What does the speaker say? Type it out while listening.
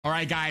All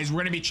right, guys, we're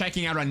going to be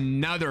checking out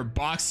another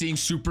boxing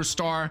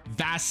superstar,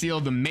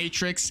 Vasyl the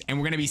Matrix, and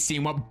we're going to be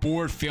seeing what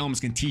board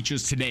films can teach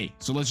us today.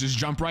 So let's just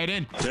jump right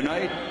in.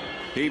 Tonight,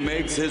 he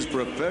makes his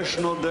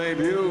professional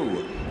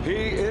debut. He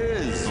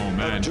is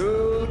a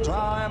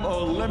two-time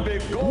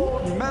Olympic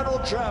gold medal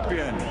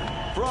champion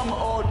from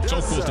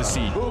Odessa, so cool to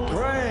see.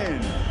 Ukraine.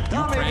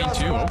 Ukraine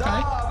too,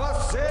 okay.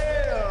 Vasyl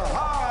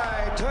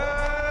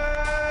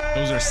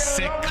Those are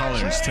sick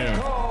colors too.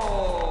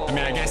 I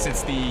mean, I guess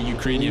it's the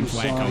Ukrainian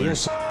flag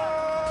colors.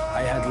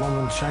 I had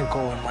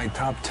Lomachenko in my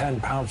top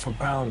 10 pound for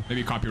pound.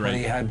 Maybe copyright. But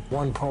he had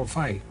one pro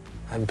fight.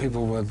 And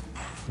people were,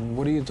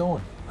 what are you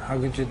doing? How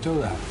could you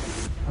do that?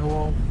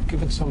 Well,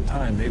 give it some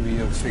time. Maybe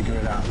you'll figure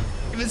it out.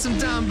 Give it some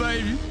time,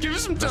 baby. Give it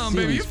some time,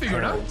 baby. You'll figure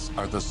it out. His parents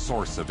are the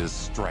source of his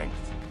strength.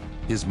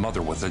 His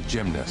mother was a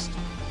gymnast.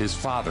 His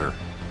father,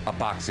 a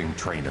boxing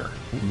trainer.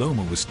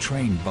 Loma was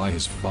trained by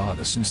his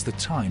father since the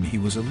time he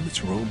was a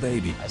literal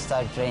baby. I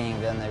started training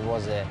when I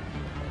was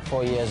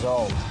 4 years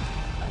old.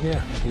 Yeah,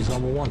 he's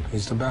 #1.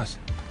 He's the best.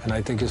 And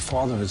I think his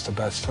father is the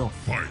best, too.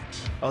 Fight.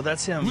 Oh,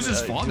 that's him. Who's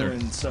his father?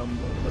 Doing some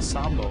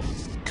sambo.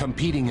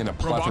 Competing in a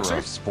plethora boxer?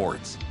 of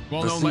sports,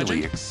 Well-known Vasyl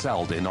legend?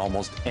 excelled in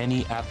almost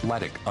any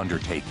athletic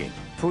undertaking.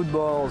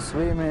 Football,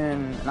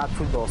 swimming, not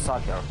football,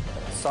 soccer.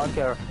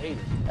 Soccer,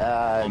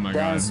 Oh my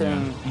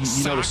dancing. God,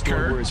 You know the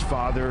story where his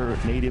father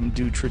made him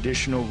do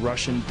traditional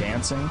Russian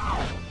dancing?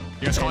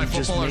 You guys call it And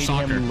just football or made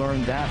soccer? him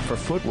learn that for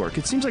footwork.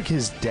 It seems like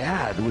his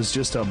dad was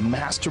just a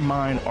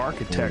mastermind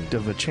architect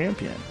of a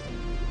champion.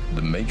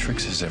 The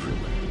Matrix is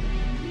everywhere.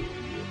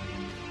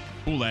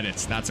 Cool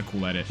edits. That's a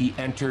cool edit. He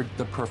entered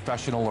the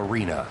professional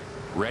arena,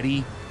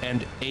 ready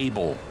and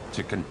able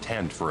to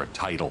contend for a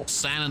title.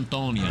 San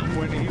Antonio.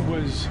 When he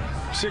was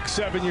 6,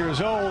 7 years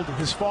old,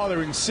 his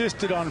father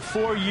insisted on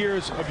 4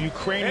 years of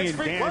Ukrainian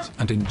dance.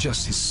 And in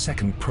just his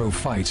second pro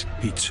fight,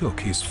 he took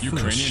his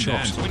Ukrainian first shot.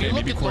 dance. When Okay, you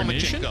look maybe at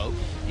coordination? Lomachenko,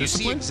 you see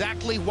Discipline?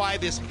 exactly why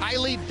this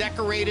highly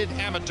decorated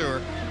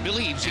amateur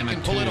believes he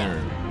can pull it off.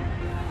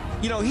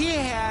 You know, he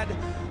had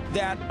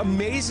that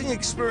amazing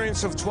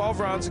experience of 12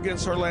 rounds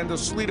against Orlando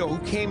Salido, who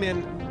came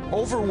in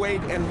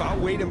overweight and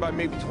outweighed him by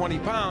maybe 20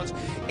 pounds.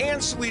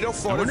 And Salido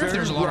fought I wonder a if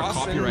very there's a lot of rough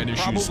copyright and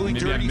issues. probably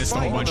Maybe I dirty missed a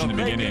whole fight. bunch in the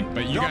beginning,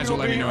 but you guys will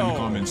let me know in the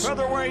comments.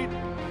 Featherweight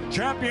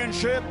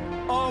Championship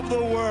of the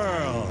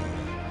World.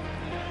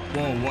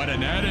 Whoa, what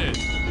an edit.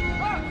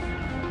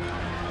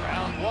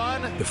 Round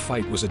one. The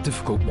fight was a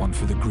difficult one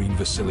for the Green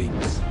Vasyl.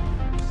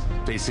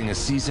 Facing a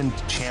seasoned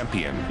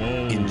champion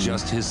in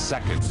just his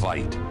second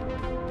fight.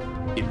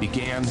 It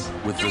began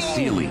with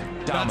Vasyl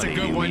That's a good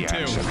dominating one, the too.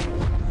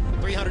 action.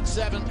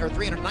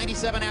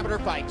 397 amateur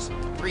fights.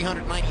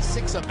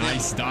 396 of them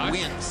Nice, Doc.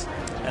 wins.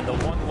 And the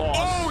one loss.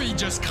 Oh, he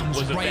just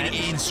comes right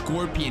in.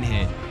 Scorpion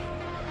hit.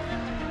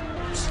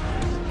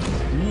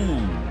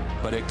 Ooh.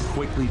 But it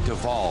quickly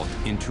devolved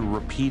into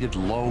repeated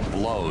low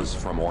blows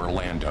from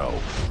Orlando.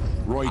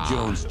 Roy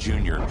Jones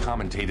Jr.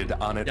 commentated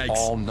on it Yikes.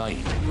 all night.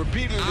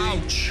 Repeatedly,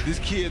 Ouch. this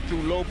kid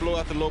threw low blow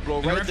after low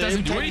blow. The Right ref there,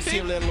 doesn't every do time you see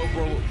him anything?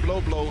 let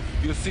low blow,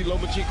 you'll see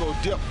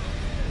Lomachenko dip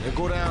and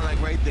go down like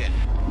right there.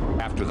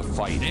 After the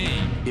fight,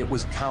 Dang. it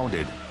was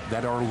counted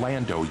that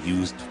Orlando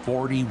used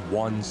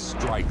 41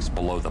 strikes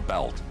below the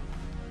belt.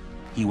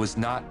 He was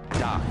not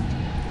docked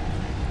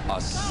a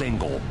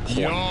single point.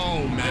 Yo,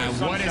 man,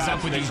 what is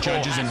up with these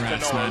judges and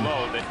refs, man?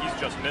 He's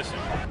just a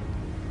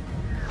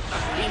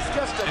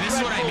And this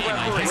is what I mean,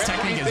 like, his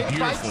technique is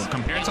beautiful.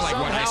 Compared to, like,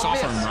 what I saw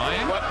from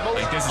Ryan,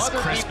 like, this is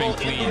crisp and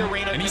clean.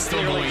 And he's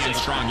still going in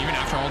strong, even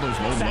after all those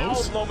low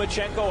blows.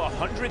 Lomachenko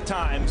 100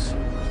 times,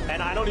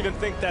 and I don't even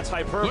think that's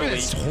hyperbole. Look at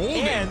this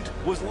holding. And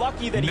was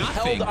lucky that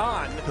Nothing. he held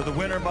on. To the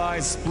winner by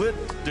split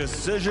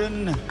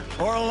decision,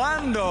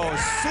 Orlando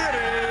City.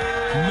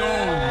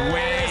 No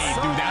way,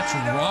 dude, that's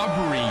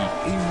robbery.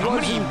 How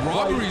many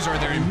robberies are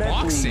there in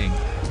boxing?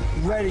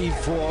 Ready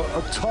for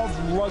a tough,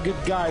 rugged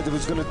guy that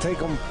was going to take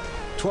him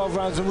 12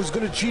 rounds and was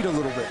going to cheat a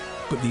little bit.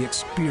 But the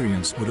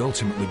experience would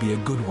ultimately be a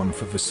good one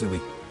for Vasyl.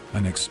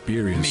 An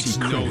experience Makes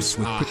he no credits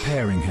with sense.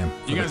 preparing him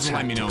for You the guys will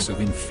let me know. tactics of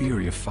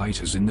inferior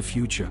fighters in the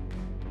future.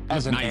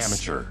 As an Nice.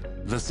 amateur,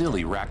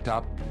 Vasyl racked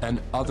up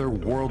an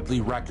otherworldly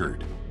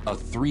record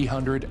of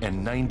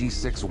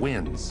 396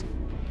 wins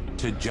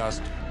to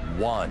just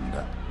 1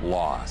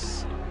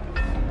 loss.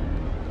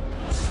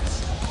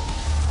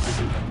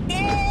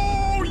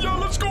 Oh, yeah,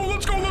 let's go,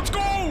 let's go, let's go!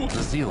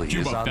 Vasyl is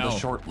Cuba on fell. the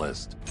short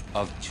list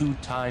of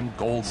 2-time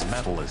gold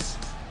medalists.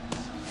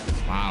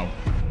 Wow.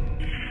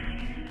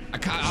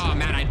 Oh,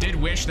 man, I did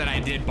wish that I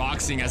did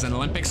boxing as an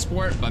Olympic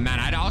sport, but, man,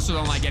 I also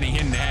don't like getting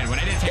hit in the head. When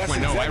I did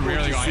Taekwondo, I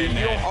rarely got hit in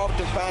the You don't head.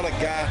 often find a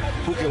guy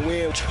who can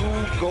win 2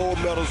 gold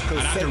medals have to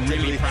consecutively.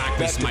 really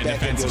practice my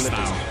back-to-back in the defensive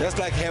Olympics. style. That's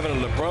like having a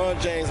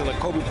LeBron James and a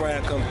Kobe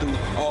Bryant come through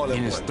all In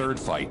in his one. third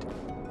fight,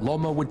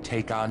 Loma would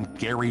take on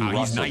Gary He's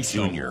Russell nice,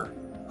 though. Jr.,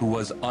 who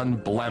was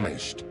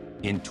unblemished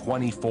in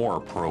 24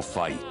 pro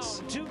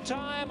fights.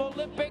 Two-time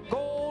Olympic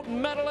gold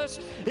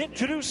medalist,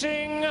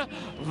 introducing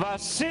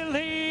Vasyl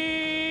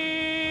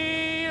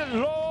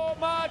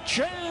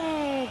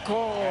Lomachenko.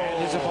 Lomachenko.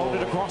 And his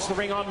opponent across the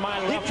ring on my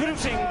left,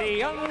 introducing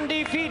the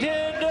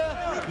undefeated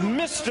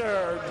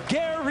Mr.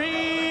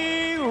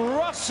 Gary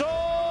Russell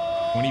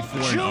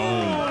 24-0.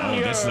 Oh,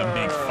 this is a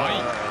big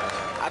fight.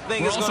 I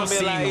think it's going to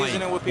be a lot easier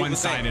than what people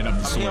think. One-sided of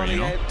the story, he only you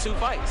know? had 2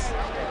 fights.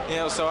 You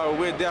know, so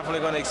we're definitely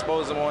going to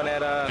expose him on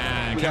that.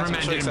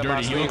 Cameraman did him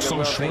dirty. He looks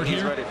so short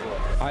here.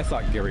 I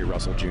thought Gary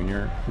Russell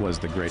Jr. was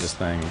the greatest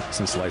thing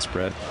since sliced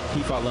bread.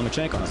 He fought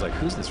Lomachenko. I was like,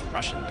 who's this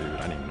Russian dude?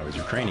 I didn't even know he was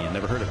Ukrainian.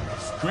 Never heard of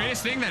him.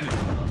 Greatest thing then?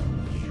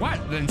 What?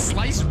 Then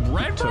sliced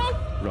bread, bro? Took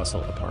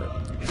Russell apart.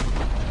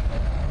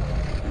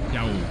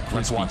 Yo,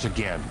 let's watch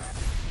again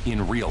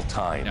in real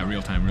time. Yeah,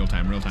 real time.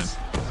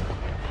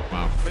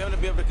 Wow. For him to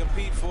be able to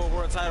compete for a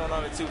world title in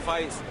only 2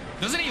 fights.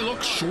 Doesn't he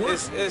look short?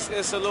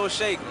 It's a little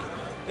shaky.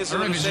 It's a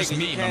little shaky. Just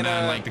me, but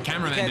man, like the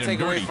cameraman can't take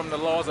away dirty. from the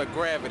laws of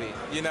gravity.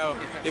 You know,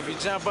 if you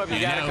jump up,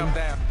 you gotta come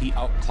down. He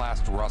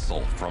outclassed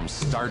Russell from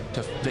start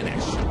to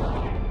finish.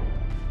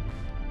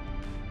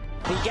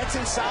 He gets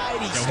inside,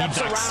 he steps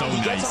around,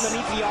 he gets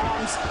underneath the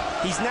arms.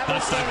 He's never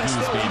standing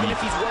still, even if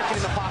he's working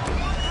in the pocket.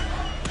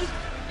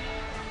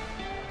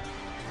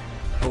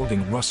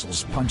 Holding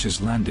Russell's punches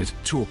landed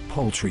to a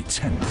paltry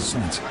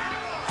 10%.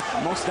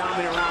 Most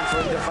dominant round for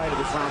either fighter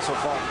this round so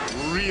far.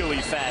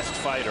 Really fast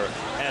fighter,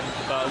 and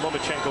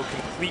Lomachenko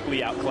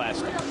completely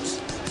outclassed him.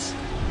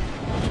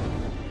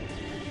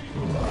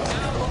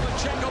 Now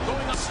Lomachenko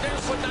going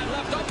upstairs with that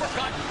left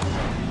uppercut.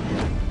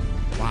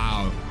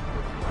 Wow.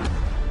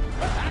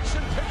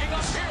 Action picking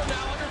up here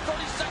now, under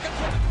 30 seconds.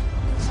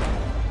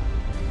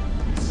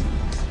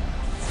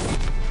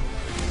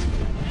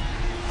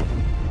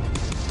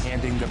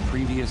 Handing the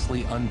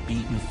previously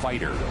unbeaten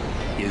fighter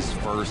his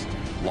first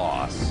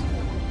loss.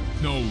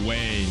 No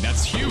way,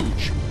 that's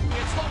huge.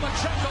 It's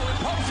Lomachenko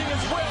imposing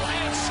his will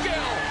and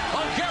skill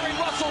on Gary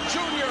Russell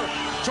Jr.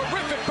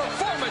 Terrific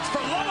performance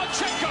for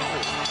Lomachenko.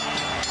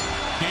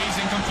 Dazed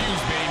and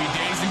confused, baby,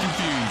 dazed and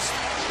confused.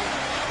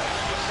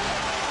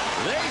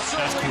 They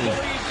certainly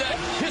believe that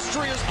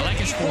history is I like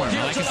his form,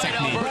 I like his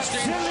technique.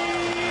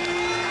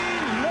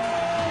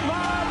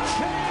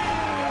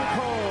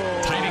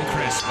 Tight and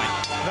crisp.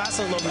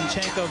 Vasyl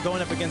Lomachenko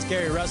going up against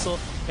Gary Russell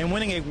and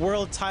winning a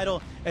world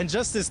title and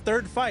just his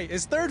 3rd fight.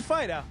 His 3rd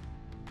fight out.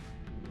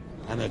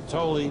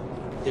 Anatoly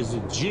is a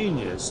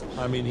genius.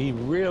 I mean, he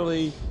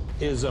really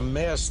is a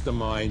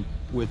mastermind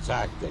with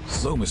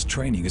tactics. Loma's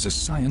training is a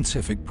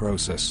scientific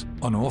process,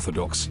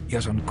 unorthodox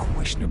yet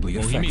unquestionably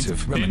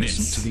effective,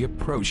 reminiscent to the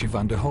approach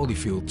Evander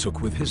Holyfield took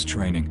with his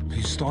training.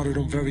 He started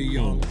him very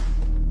young.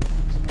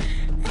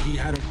 He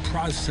had a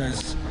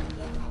process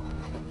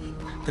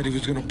that he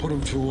was going to put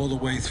him through all the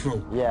way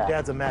through. Yeah.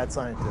 Dad's a mad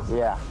scientist.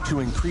 Yeah.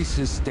 To increase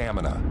his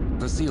stamina,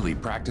 Vasyl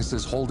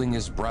practices holding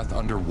his breath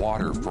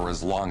underwater for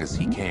as long as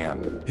he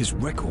can. His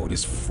record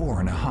is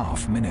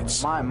 4.5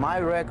 minutes. My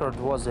record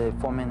was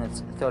 4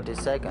 minutes 30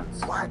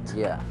 seconds. What?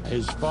 Yeah.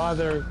 His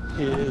father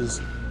is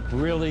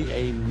really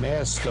a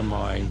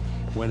mastermind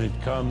when it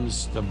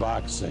comes to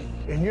boxing.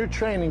 In your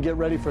training, get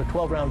ready for a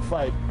 12-round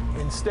fight.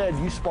 Instead,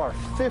 you spar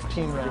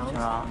 15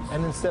 rounds,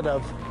 and instead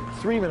of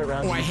 3-minute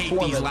rounds, I hate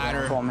these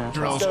ladder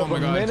drills. Instead Oh of my a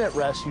god. minute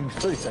rest, you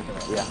 30-second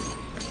rest. Yeah.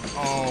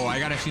 Oh, I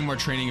gotta see more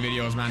training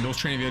videos, man. Those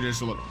training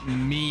videos look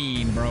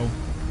mean, bro.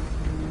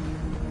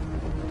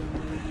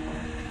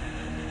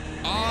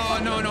 Oh,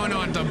 no,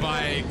 the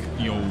bike.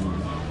 Yo.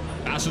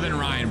 Faster than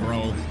Ryan,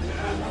 bro.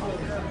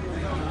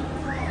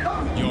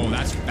 Yo,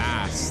 that's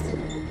fast.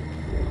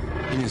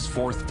 In his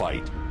 4th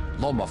fight,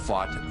 Loma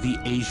fought the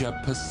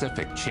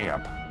Asia-Pacific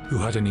champ, who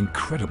had an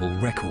incredible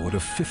record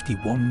of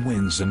 51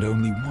 wins and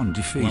only 1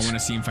 defeat. Well, I want to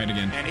see him fight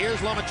again. And here's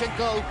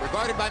Lomachenko,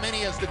 regarded by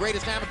many as the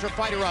greatest amateur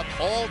fighter of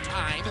all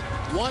time.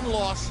 1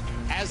 loss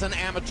as an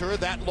amateur,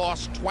 that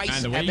loss twice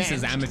Man, the way he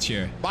says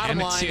amateur. Bottom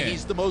line,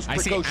 he's the most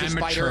precocious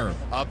fighter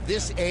of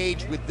this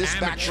age with this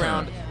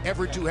background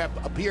ever to have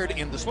appeared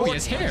in the sport. Oh, he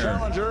has hair.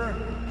 Challenger,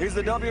 he's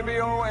the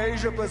WBO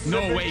Asia Pacific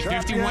No way,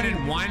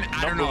 51-1.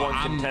 I don't know.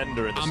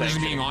 I'm just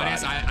being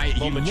honest.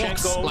 He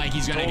looks like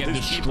he's gonna get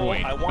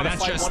destroyed. I want to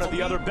fight one of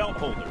the other belt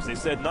holders. They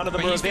said none of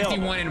them are available.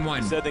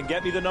 51-1. He said, then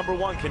get me the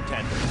 #1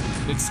 contender.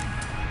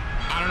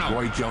 I don't know.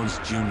 Roy Jones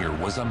Jr.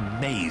 was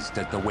amazed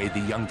at the way the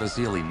young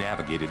Vasyl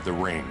navigated the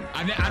ring.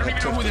 I don't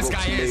even know who this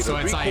guy is, so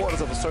it's like...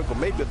 3/4 of a circle,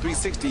 maybe a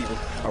 360 even,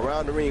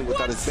 around the ring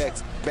without his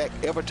back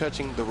ever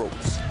touching the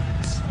ropes.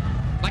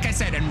 Like I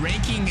said, and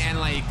ranking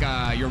and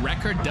like your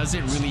record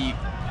doesn't really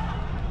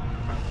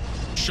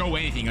show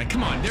anything. Like,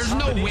 come on, there's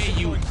no way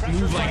you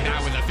move like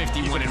that with a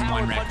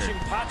 51-1 record. Punching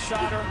pot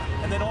shotter,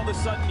 and then all of a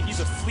sudden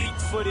he's a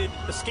fleet-footed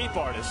escape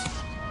artist.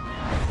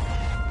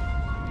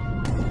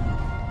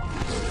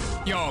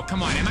 Yo,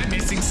 come on, am I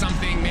missing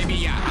something? Maybe,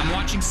 yeah, I'm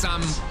watching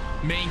some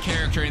main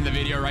character in the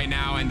video right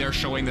now, and they're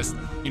showing this,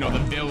 you know, the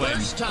villain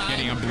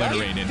getting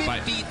obliterated. But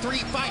 53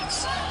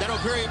 fights that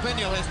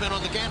Operiopinio has been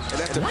on the canvas.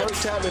 And that's the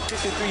first time in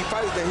 53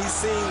 fights that he's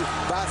seen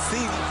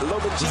Vasyl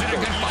Lomachenko. Was it a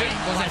good fight?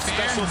 Was it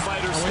fair?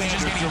 Or was he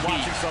just getting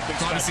beat? So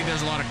obviously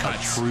there's a lot of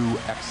cuts. A true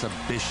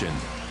exhibition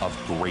of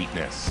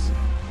greatness.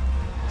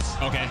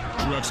 Okay,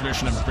 true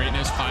exhibition of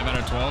greatness, 5 out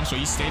of 12. So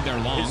he stayed there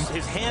long.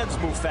 His hands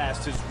move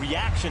fast. His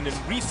reaction and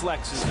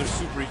reflexes are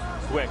super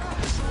quick.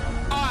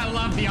 Oh, I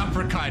love the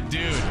uppercut,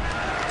 dude.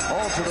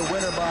 All to the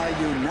winner by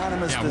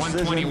unanimous decision.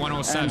 120,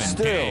 107. And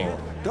still,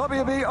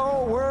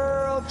 WBO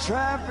World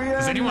Champion.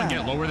 Does anyone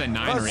get lower than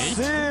 9 or 8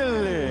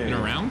 Vasyl in a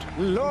round?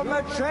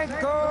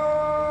 Lomachenko.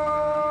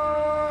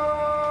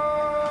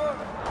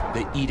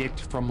 The edict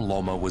from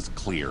Loma was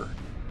clear.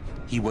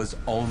 He was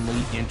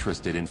only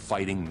interested in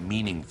fighting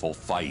meaningful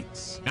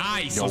fights.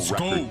 Nice, no let's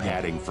record go.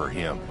 padding for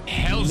him.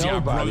 Hell's yeah,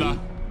 brother.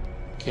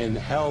 Can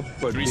help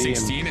but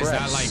 316, be is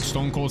that like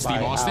Stone Cold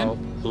Steve Austin? How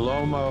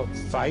Loma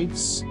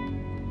fights,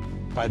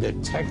 by the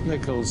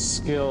technical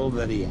skill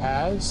that he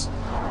has,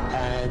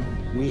 and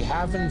we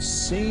haven't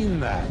seen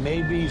that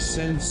maybe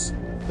since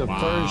the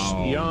first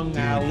young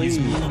Ali. His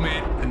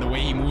movement and the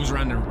way he moves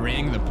around the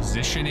ring, the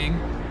positioning.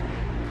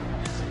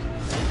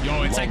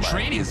 Yo, it's Loma like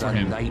training is for a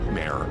him.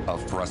 nightmare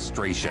of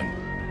frustration.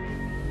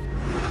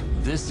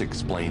 This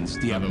explains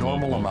the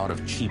abnormal amount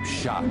of cheap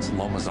shots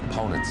Loma's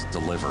opponents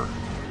deliver.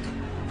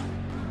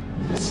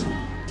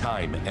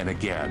 Time and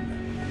again.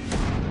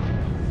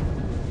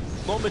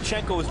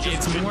 Lomachenko is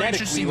just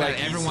genetically like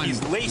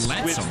he's laced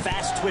with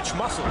fast twitch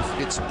muscles.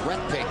 It's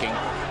breathtaking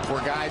for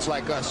guys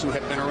like us who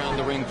have been around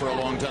the ring for a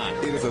long time.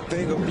 It is a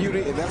thing of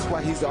beauty, and that's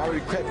why he's already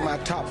cracked my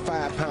top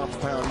 5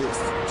 pound-for-pound list.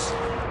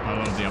 I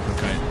love the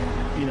uppercut.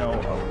 You know,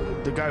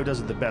 the guy who does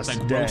it the best like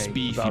today roast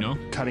beef, about you know?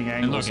 cutting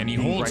And angles look, and he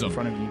being holds right in him.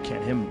 front of you, you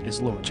can't hit him, is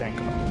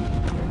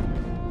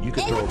Lomachenko. You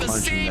could throw a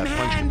punch and that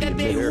punch would be in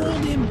midair,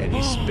 and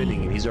he's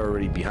spinning and he's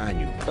already behind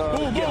you. Get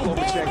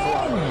Lomachenko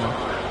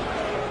out.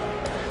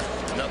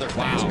 Another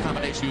fast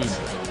combination.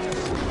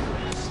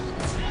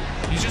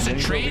 He's just a Then he's over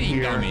training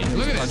here, dummy. and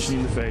Look he's at punching this. you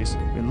in the face.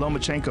 And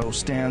Lomachenko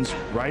stands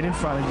right in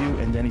front of you,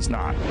 and then he's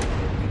not.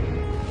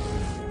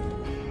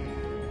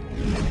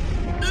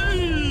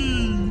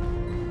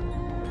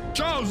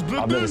 Charles,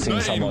 I've never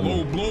seen someone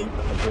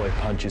avoid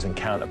punches and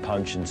counter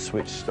punch and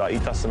switch. Like, he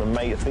does some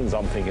amazing things.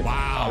 I'm thinking,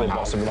 I've been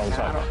boxing for a long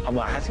time. I'm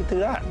like, how'd he do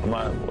that? I'm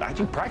like, how'd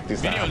you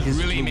practice that?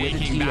 Video's really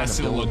making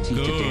Vasyl look To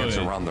dance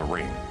good. around the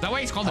ring. Is that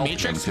why he's called the Help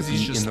Matrix? them Because to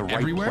he's be just in the right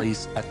everywhere?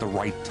 place at the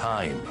right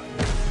time.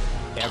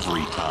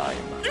 Every time.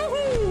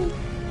 Yoo-hoo!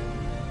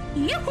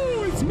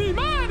 Yoo-hoo! It's me,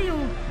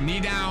 Mario! Knee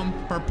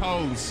down,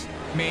 propose.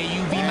 May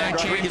you be my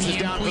Rodriguez champion,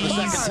 is down please. for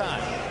the second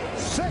time.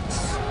 6,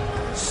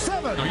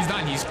 7. No, he's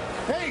done. He's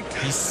 8.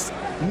 He's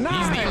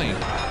 9. kneeling.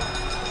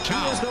 He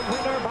is the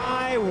winner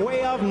by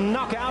way of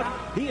knockout.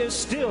 He is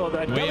still the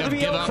Way of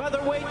give WBO up.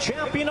 featherweight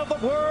champion of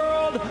the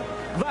world,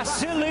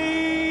 Vasyl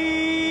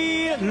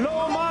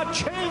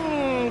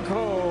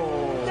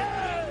Lomachenko.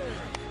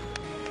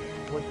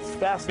 What's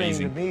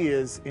fascinating to me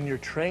is in your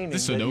training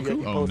This that you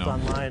Sudoku? post Oh, no.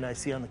 online, I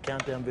see on the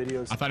countdown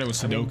videos. I thought it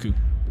was I mean, Sudoku.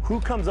 who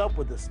comes up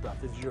with this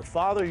stuff? Is it your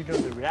father? You're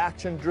doing the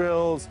reaction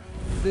drills?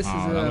 This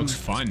Oh, that looks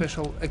fun.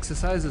 special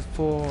exercises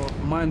for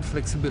mind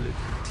flexibility.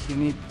 You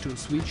need to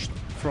switch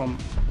from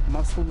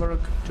muscle work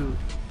to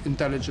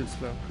intelligence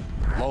work.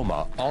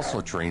 Loma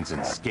also trains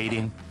in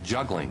skating,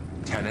 juggling,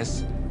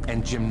 tennis,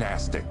 and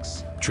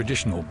gymnastics.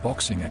 Traditional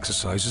boxing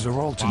exercises are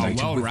alternated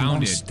with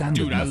well-rounded.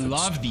 non-standard Dude, I methods.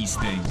 love these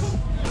things.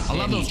 I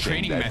love those Anything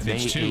training that methods may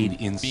too. aid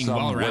in Being some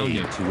way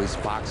well-rounded. to his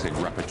boxing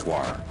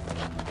repertoire.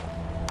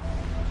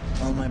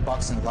 All my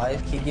boxing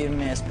life, he gave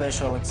me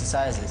special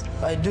exercises.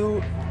 I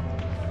do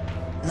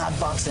not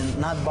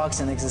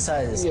boxing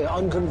exercises. Yeah,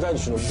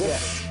 unconventional,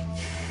 different.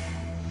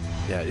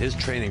 Yeah, his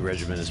training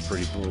regimen is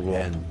pretty brutal,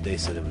 and they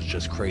said it was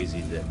just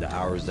crazy, the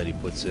hours that he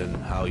puts in,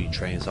 how he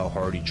trains, how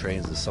hard he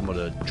trains, and some of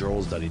the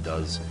drills that he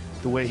does.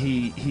 The way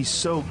he's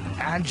so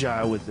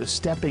agile with the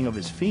stepping of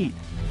his feet.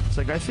 It's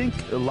like, I think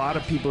a lot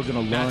of people are going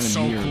to learn That's and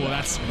so hear cool. that.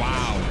 That's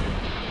wow.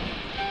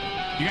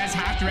 You guys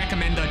have to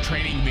recommend a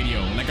training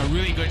video, like a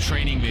really good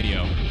training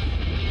video.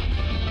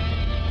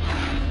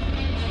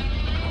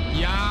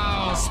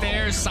 Yo,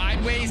 stairs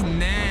sideways? Nah.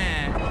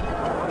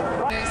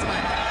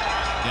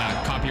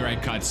 Yeah,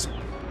 copyright cuts.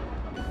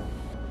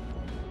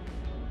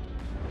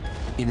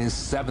 In his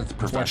 7th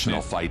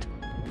professional fight,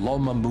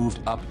 Loma moved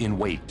up in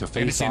weight to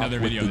face see off another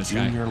with video the of this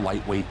guy. junior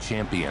lightweight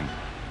champion,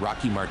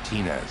 Rocky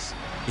Martinez.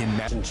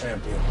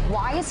 Champion.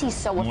 Why is he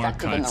so More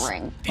effective in the cuts.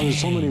 ring? There's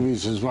so many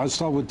reasons. I'll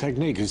start with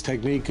technique. His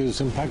technique is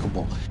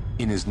impeccable.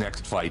 In his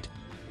next fight,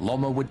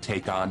 Loma would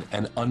take on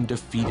an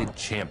undefeated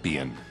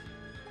champion,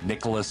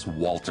 Nicholas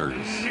Walters.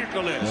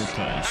 Walters.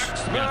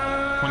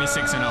 Yeah,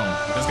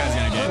 26-0. This guy's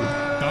gonna get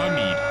the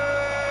meat.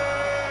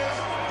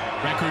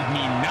 Record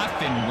mean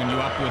nothing when you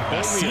up with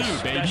Only a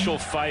Vasyl, baby. special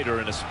fighter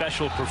and a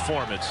special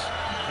performance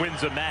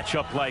wins a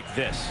matchup like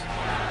this.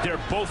 They're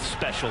both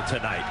special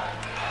tonight.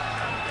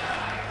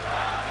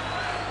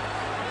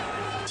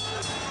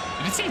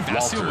 Did it say Vasyl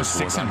was Walters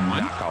was a 6-1?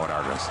 knockout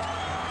artist,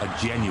 a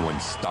genuine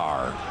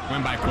star.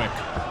 Went by quick.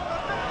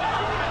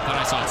 Thought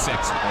I saw it 6.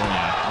 Oh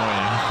yeah. Oh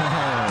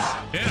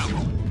yeah. Hit him.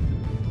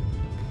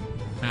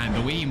 Man,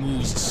 the way he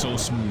moves is so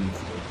smooth.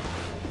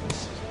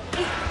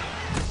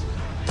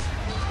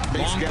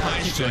 Big Long guy,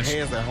 punch keep to your a-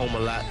 hands at home a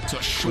lot. to a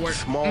With short,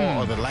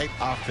 small or the light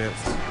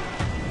offense.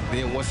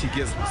 Then once he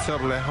gets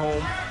settled at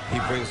home, he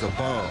brings a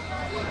bomb.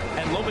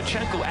 And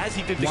Lomachenko, as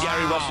he did to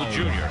Gary Russell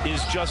Jr.,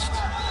 is just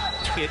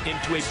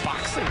into a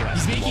boxing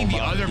lesson. He's making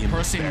the other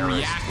person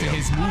react to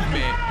his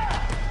movement,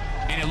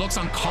 and it looks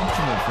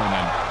uncomfortable for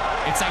them.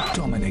 It's like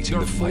dominating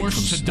they're the fight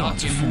forced from to duck start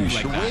to and move finish.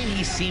 like The way that.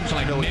 he seems to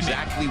like know mimic.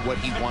 exactly what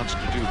he wants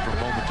to do from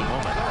moment to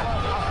moment.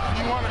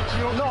 You want to?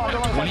 You don't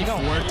know. 24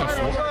 to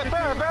 4.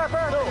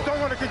 You don't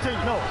want to continue.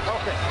 No.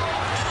 Okay.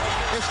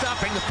 They're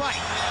stopping the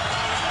fight.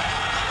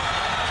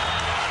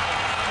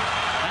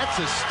 That's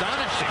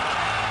astonishing.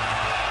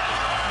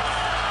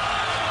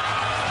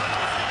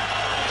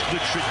 The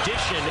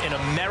tradition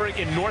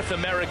in North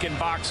American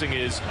boxing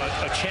is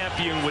a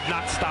champion would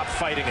not stop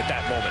fighting at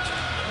that moment.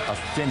 A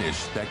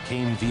finish that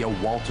came via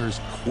Walters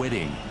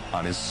quitting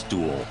on his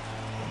stool.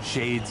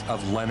 Shades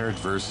of Leonard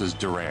versus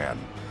Duran.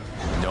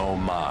 No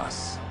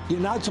mas.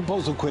 You're not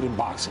supposed to quit in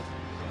boxing.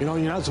 You know,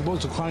 you're not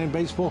supposed to cry in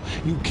baseball.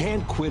 You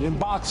can't quit in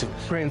boxing.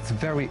 Ukraine's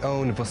very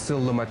own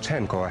Vasyl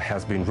Lomachenko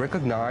has been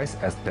recognized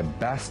as the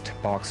best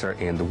boxer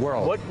in the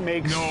world. What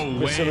makes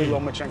Vasyl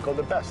Lomachenko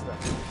the best then?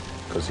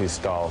 Because his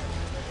style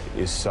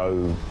is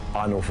so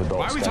unorthodox.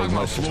 Why are we talking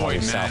about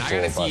Floyd, man?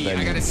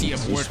 I gotta see a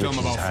board film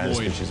about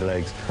Floyd.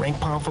 Ranked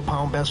pound for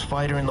pound best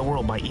fighter in the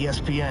world by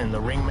ESPN, the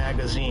Ring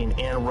Magazine,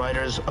 and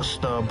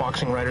the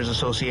Boxing Writers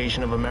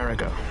Association of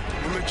America.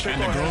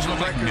 And the girls look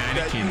like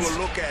mannequins. You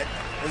will look at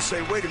and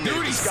say, wait a minute,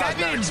 Dude, he's this guy's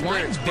not 7-1.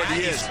 experienced, but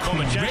he is.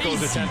 Lomachenko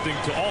is attempting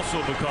to also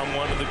become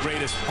one of the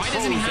greatest Why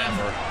doesn't he pros have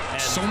ever.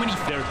 And so many?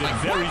 There have been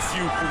very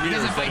few careers He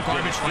doesn't fight that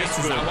have garbage been fights.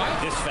 this Is that good, why?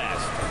 this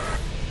fast.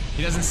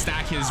 He doesn't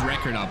stack his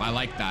record up. I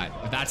like that.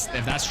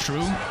 If that's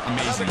true,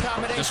 amazing.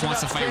 Just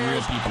wants to fight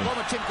real people,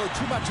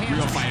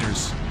 real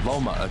fighters.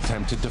 Loma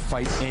attempted to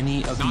fight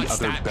any of the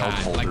other belt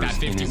holders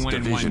in his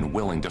division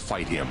willing to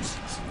fight him.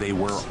 They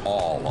were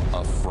all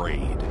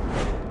afraid.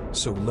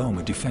 So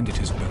Loma defended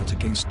his belt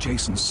against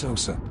Jason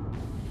Sosa.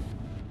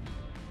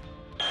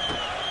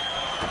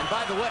 And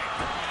by the way,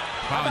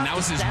 wow, and that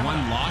was his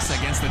one loss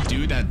against the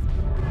dude that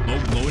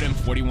low-blowed him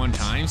 41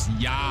 times.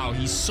 Yow,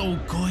 he's so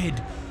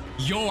good.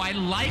 Yo, I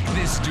like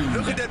this dude.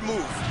 Look at that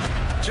move.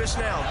 Just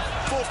now,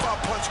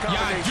 4-5 punch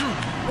combination.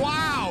 Yeah, dude.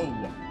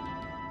 Wow.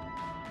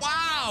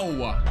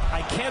 Wow.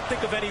 I can't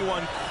think of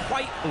anyone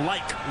quite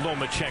like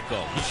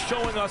Lomachenko. He's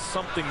showing us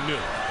something new.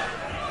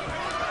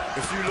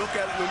 If you look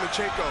at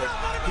Lomachenko,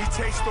 he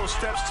takes those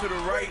steps to the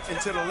right and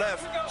to the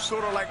left,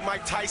 sort of like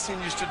Mike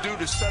Tyson used to do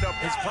to set up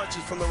his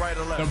punches from the right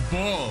or left. The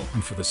bull.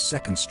 And for the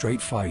second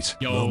straight fight,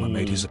 Loma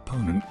made his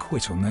opponent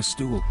quit on their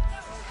stool.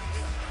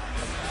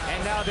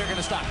 And now they're going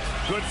to stop.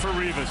 Good for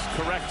Rivas.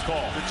 Correct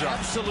call. Good job.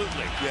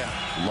 Absolutely.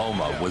 Yeah.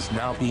 Loma was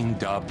now being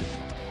dubbed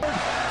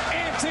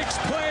Antics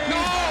played. No,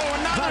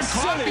 another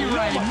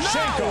copyright.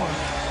 No.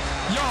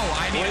 Yo,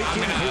 I'm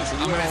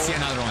gonna see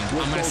another one.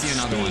 I'm gonna see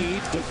another one.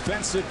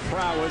 Defensive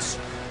prowess.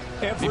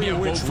 Maybe a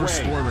vote for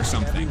sport or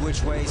something. Every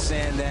which way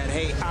saying that,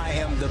 hey, I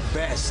am the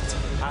best.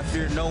 I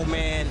fear no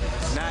man,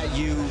 not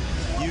you.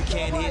 You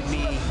can't hit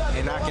me,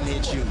 and I can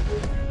hit you.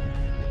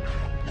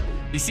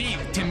 You see,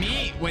 to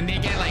me, when they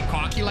get like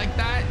cocky like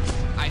that,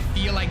 I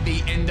feel like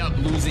they end up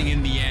losing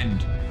in the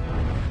end.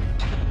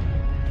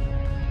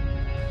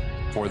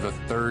 for the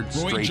third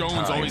straight Roy Jones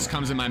time. always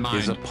comes in my mind.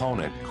 His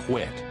opponent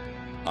quit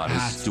on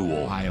his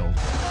stool. Wild.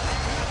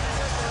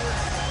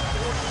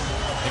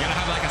 They gotta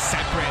have like a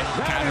separate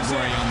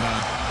category on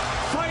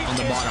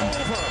the bottom.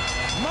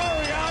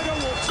 Mariano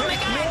will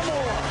take no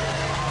more.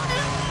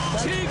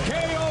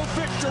 TKO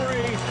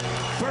victory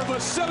for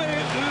Vasyl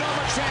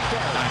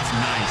Lomachenko. That's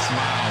nice.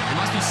 Wow. It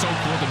must be so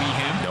cool to be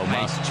him.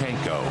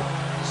 Lomachenko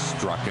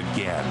struck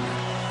again,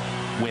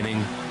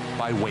 winning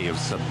by way of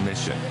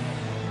submission.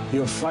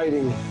 You're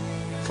fighting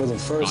for the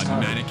first time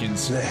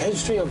mannequins. in the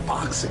history of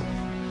boxing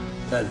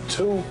that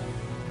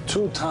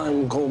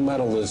two-time gold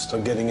medalists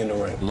are getting in the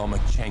ring.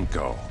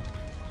 Lomachenko.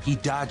 He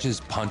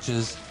dodges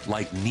punches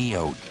like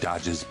Neo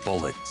dodges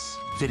bullets.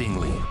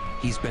 Fittingly,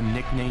 he's been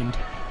nicknamed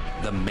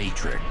the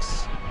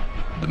Matrix.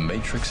 The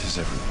Matrix is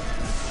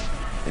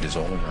everywhere. It is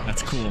all around.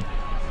 That's cool.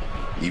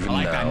 Even I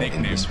like now, that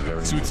nickname. in this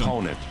very Suits him.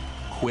 Opponent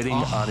quitting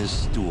on his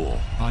stool.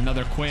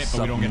 Another quit,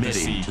 but we don't get to see.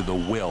 Submitting to the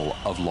will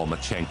of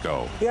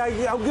Lomachenko.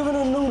 Yeah, I'm giving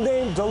a new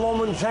name to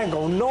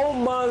Lomachenko.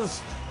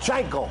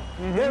 Lomachenko.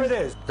 There it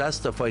is. That's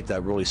the fight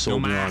that really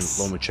sold me on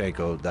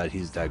Lomachenko, that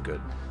he's that good.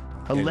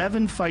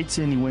 11 fights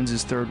in, he wins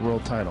his third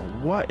world title.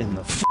 What in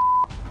the f***?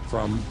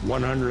 From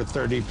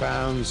 130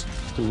 pounds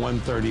to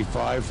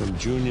 135, from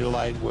junior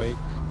lightweight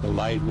to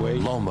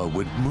lightweight. Loma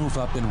would move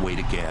up in weight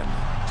again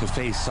to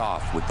face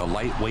off with the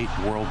lightweight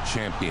world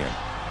champion,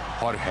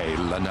 Jorge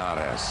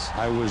Linares.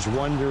 I was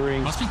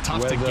wondering Must be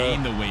tough whether, to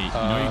gain the weight. You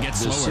know, you get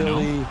slower, no?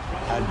 Vasyl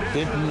had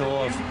bitten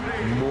off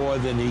more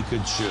than he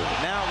could chew.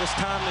 Now it's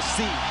time to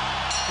see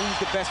who's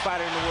the best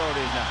fighter in the world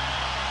is now.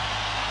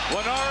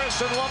 Linares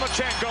and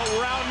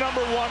Lomachenko, round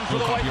number one for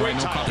the lightweight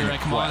title. Copyright.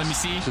 Come on, let me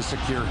see. To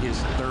secure his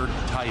third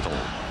title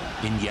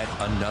in yet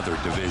another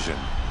division.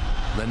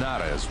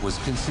 Linares was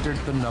considered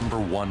the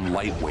 #1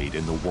 lightweight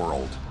in the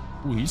world.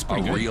 Ooh, he's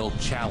pretty good. A real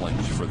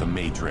challenge for the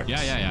Matrix.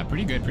 Yeah.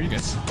 Pretty good, pretty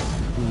good.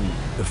 Ooh,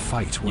 the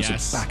fight was a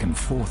back and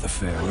forth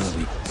affair early.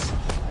 From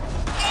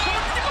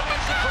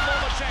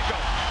Lomachenko,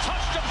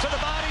 touched him to the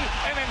body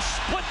and then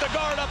split the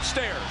guard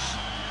upstairs.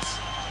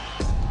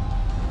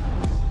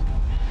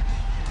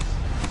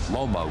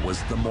 Loma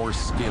was the more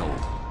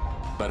skilled,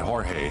 but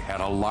Jorge had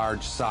a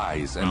large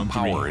size and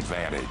power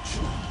advantage.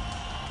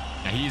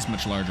 Yeah, he is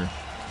much larger.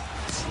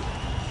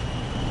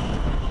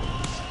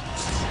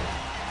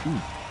 Ooh.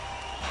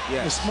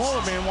 Yeah. The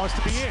smaller man wants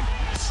to be in.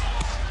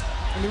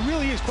 And there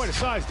really is quite a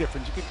size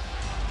difference. You can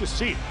just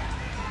see it.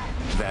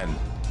 Then,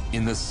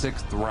 in the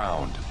 6th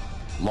round,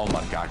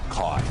 Loma got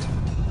caught.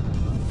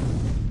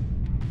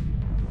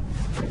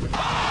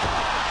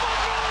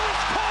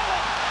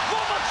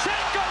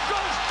 Lomachenko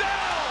goes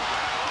down!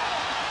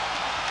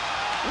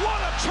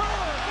 What a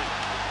turn!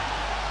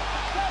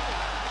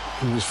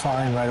 He was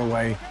fine right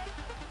away.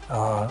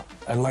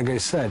 And like I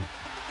said,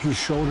 he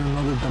showed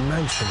another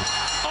dimension.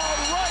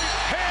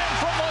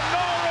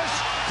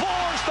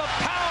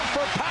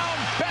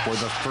 For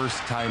the first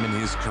time in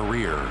his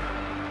career,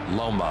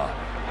 Loma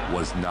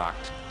was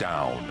knocked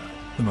down.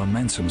 The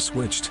momentum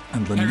switched,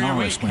 and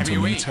Linares went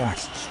on the attack.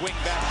 Swing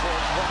back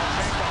towards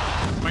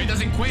Lomachenko. But he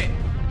doesn't quit.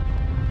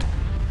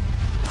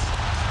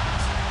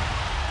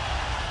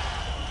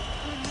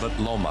 But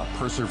Loma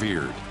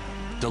persevered,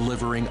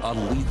 delivering a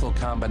lethal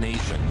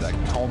combination that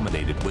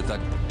culminated with a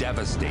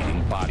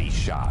devastating body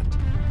shot.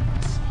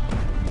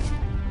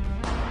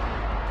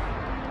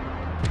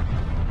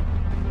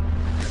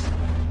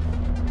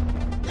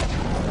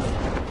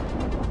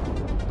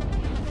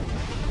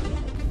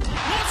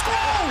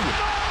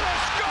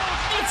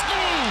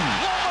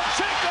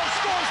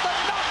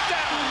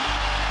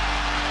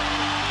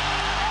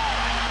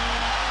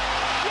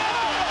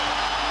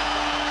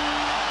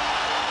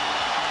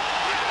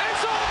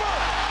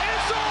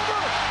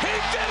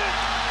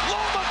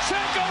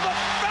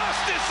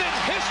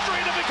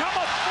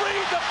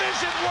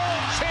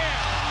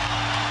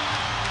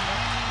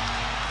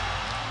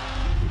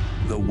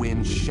 The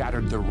win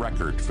shattered the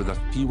record for the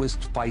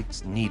fewest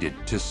fights needed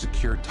to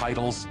secure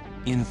titles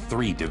in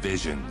 3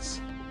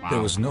 divisions. Wow.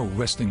 There was no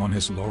resting on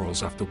his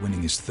laurels after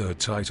winning his 3rd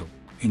title.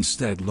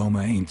 Instead,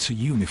 Loma aimed to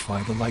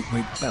unify the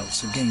lightweight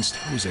belts against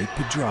Jose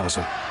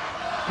Pedraza.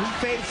 He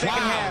faded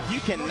second half. You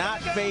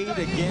cannot fade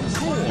against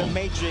the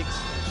Matrix,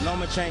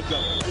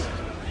 Lomachenko.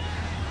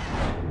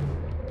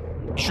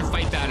 You should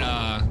fight that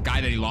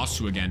guy that he lost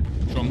to again.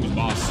 Show him who's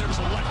boss. There's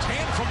a left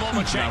hand from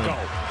Lomachenko.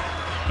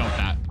 Felt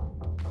that.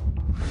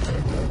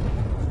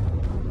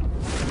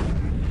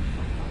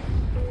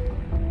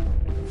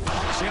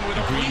 In with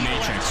a green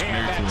matrix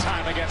that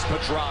time against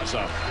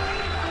Pedraza.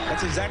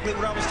 That's exactly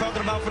what I was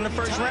talking about from the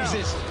first round.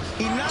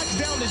 He knocks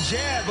down the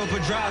jab of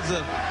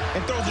Pedraza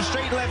and throws a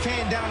straight left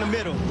hand down the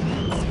middle.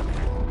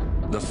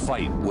 The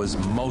fight was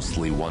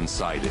mostly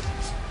one-sided.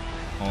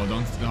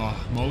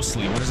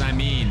 Mostly. What does that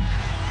mean?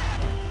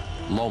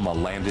 Loma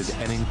landed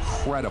an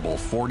incredible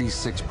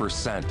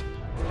 46%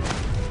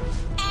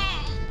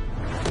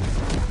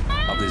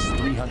 of his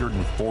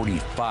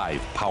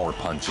 345 power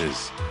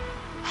punches.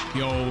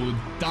 Yo,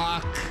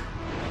 duck.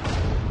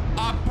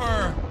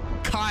 Upper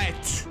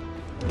cut.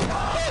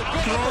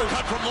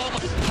 Uppercut from Loma.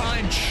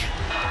 Punch.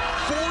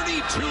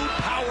 42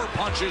 power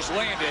punches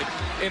landed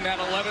in that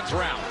 11th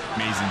round.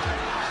 Amazing.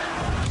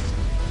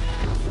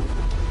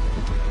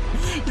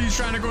 He's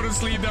trying to go to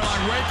sleep. They're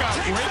like, wake up,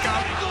 wake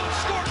up.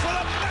 Scored for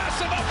the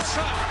massive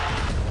uppercut.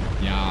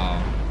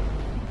 Yo,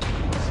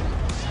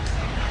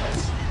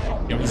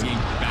 he's getting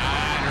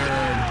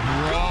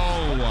battered, bro.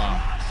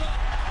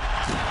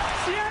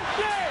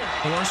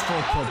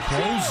 Forceful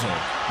proposal.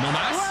 No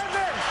mas?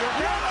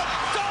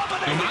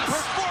 Dominating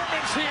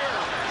performance here.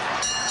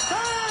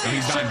 He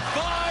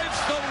survives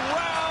the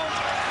round,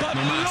 but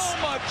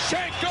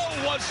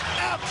Lomachenko was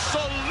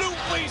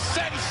absolutely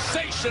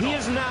sensational. He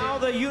is now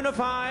the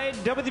unified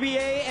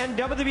WBA and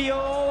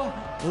WBO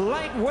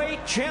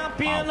lightweight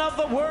champion of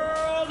the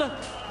world,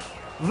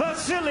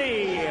 Vasyl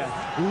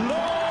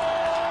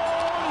Lomachenko.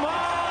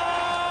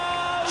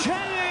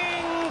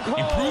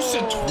 Improves to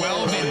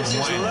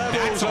 12-1.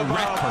 That's a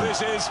record.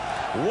 This is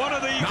one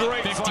of the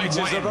great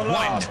fighters of the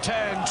last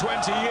 10,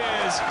 20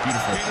 years in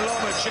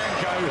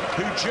Lomachenko,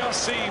 who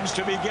just seems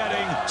to be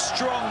getting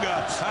stronger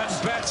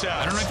and better.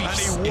 I don't know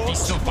if he's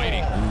still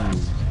fighting.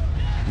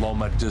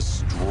 Loma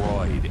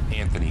destroyed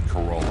Anthony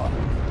Corolla.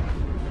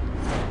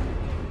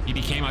 He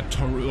became a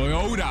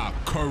Toyota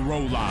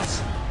Corolla.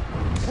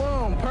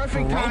 Boom,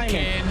 perfect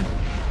timing.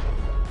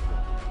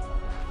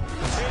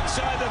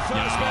 Inside the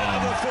first minute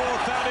of the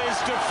 4th, that is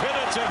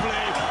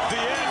definitively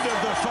the end of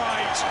the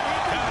fight.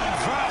 And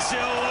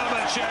Vasyl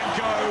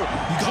Lomachenko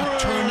got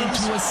turned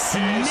into a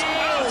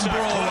snail,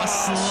 bro, a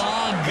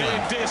slug.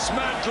 In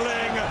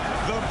dismantling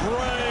the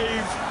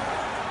brave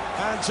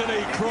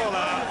Anthony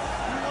Corolla,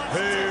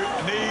 who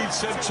needs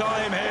some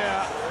time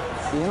here.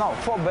 You know,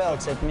 4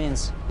 belts, it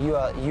means you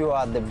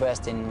are the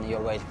best in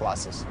your weight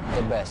classes,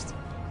 the best.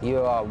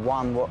 You are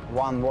one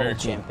world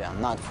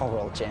champion, not 4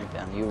 world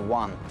champion. You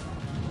won.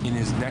 In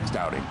his next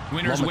outing,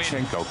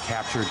 Lomachenko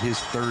captured his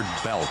 3rd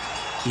belt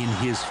in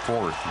his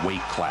 4th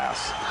weight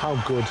class. How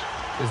good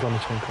is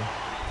Lomachenko?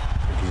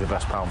 I think he's the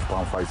best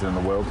pound-for-pound fighter in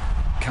the world.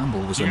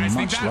 Campbell was a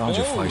much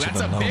larger fighter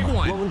than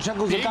Loma.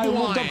 Lomachenko's a guy who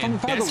moved up from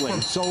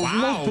featherweight, so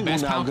most people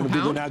now are going to be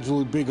the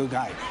naturally bigger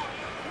guy.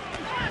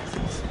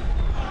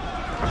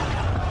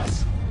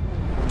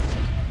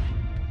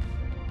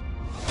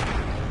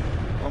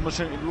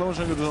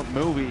 Lomachenko doesn't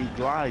move, he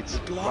glides. He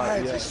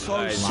glides, it's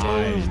so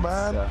smooth,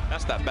 man. Yeah.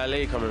 That's that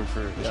ballet coming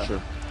through. Yeah.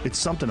 Sure. It's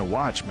something to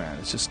watch, man.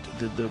 It's just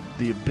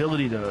the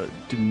ability to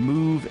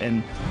move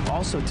and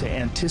also to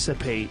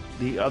anticipate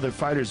the other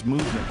fighter's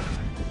movement.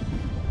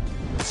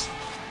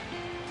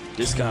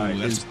 This guy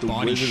is the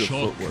wizard of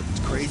footwork. It's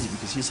crazy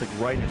because he's like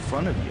right in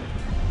front of you,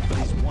 but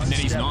he's one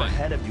step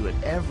ahead of you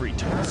at every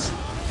turn.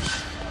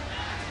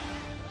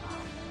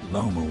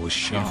 Loma was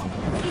sharp.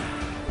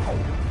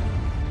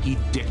 He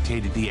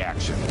dictated the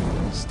action,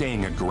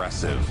 staying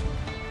aggressive.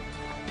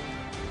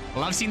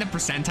 Well, I've seen the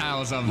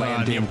percentiles of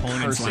the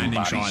opponent's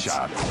landing shots.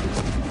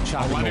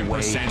 11%,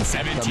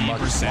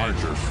 17%.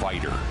 Larger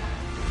fighter.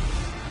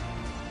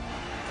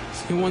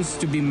 He wants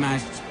to be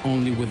matched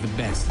only with the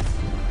best.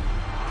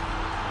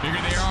 Bigger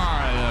they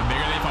are, the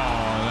bigger they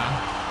fall.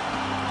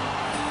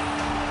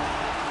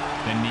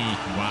 The knee,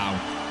 wow.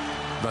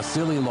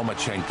 Vasyl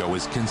Lomachenko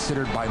is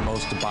considered by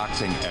most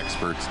boxing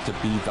experts to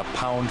be the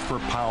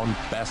pound-for-pound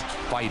best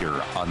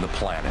fighter on the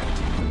planet.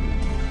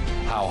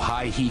 How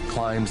high he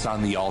climbs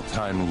on the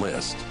all-time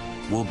list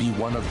will be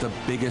one of the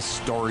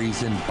biggest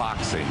stories in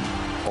boxing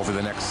over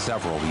the next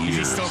several years.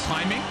 Is he still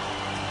climbing?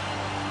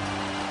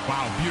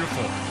 Wow,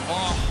 beautiful.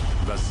 Oh,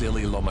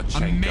 Vasyl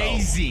Lomachenko.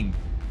 Amazing.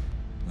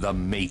 The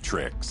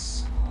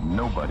Matrix.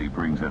 Nobody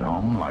brings it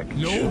home like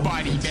you.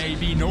 Nobody,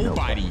 baby,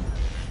 nobody.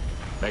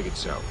 Make it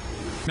so.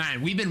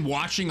 Man, we've been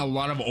watching a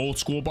lot of old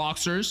school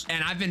boxers,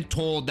 and I've been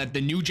told that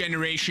the new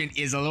generation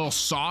is a little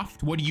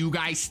soft. What do you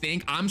guys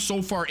think? I'm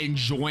so far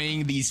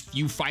enjoying these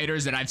few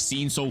fighters that I've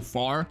seen so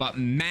far, but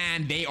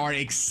man, they are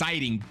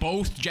exciting.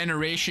 Both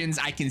generations,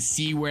 I can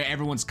see where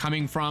everyone's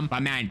coming from.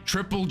 But man,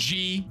 Triple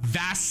G,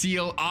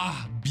 Vasyl,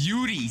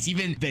 beauties.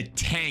 Even the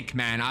Tank,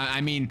 man.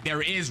 I mean,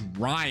 there is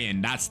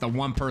Ryan. That's the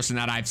one person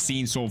that I've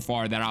seen so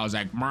far that I was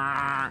like,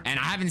 Mah. And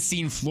I haven't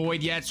seen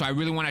Floyd yet, so I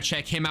really want to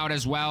check him out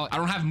as well. I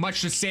don't have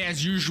much to say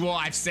as usual.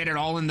 I've said it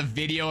all in the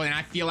video, and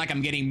I feel like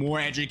I'm getting more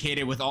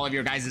educated with all of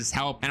your guys'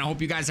 help, and I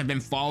hope you guys have been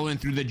following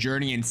through the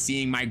journey and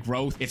seeing my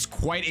growth. It's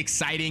quite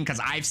exciting because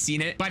I've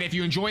seen it. But if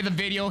you enjoy the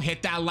video,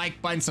 hit that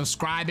like button,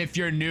 subscribe if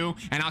you're new,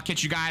 and I'll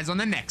catch you guys on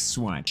the next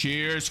one.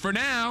 Cheers for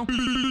now.